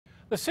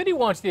The city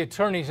wants the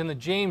attorneys in the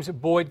James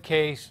Boyd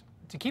case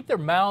to keep their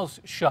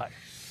mouths shut.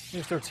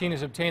 News 13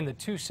 has obtained the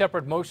two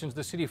separate motions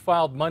the city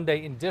filed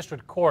Monday in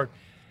district court.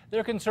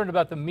 They're concerned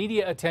about the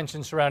media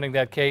attention surrounding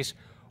that case.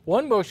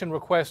 One motion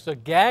requests a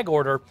gag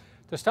order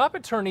to stop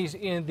attorneys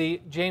in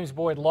the James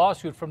Boyd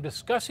lawsuit from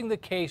discussing the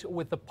case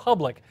with the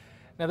public.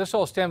 Now, this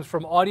all stems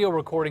from audio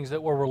recordings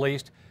that were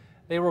released.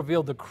 They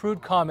revealed the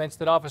crude comments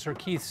that Officer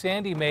Keith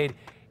Sandy made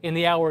in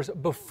the hours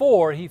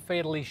before he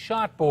fatally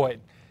shot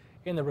Boyd.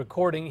 In the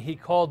recording, he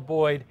called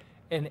Boyd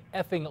an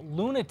effing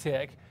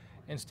lunatic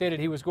and stated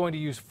he was going to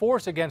use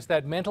force against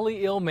that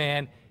mentally ill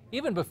man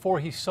even before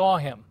he saw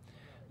him.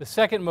 The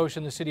second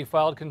motion the city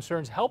filed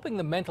concerns helping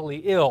the mentally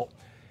ill.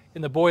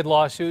 In the Boyd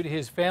lawsuit,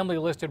 his family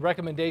listed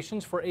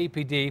recommendations for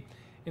APD,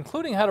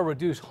 including how to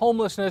reduce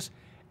homelessness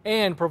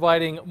and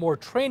providing more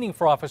training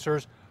for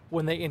officers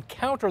when they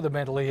encounter the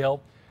mentally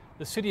ill.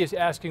 The city is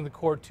asking the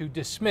court to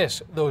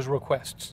dismiss those requests.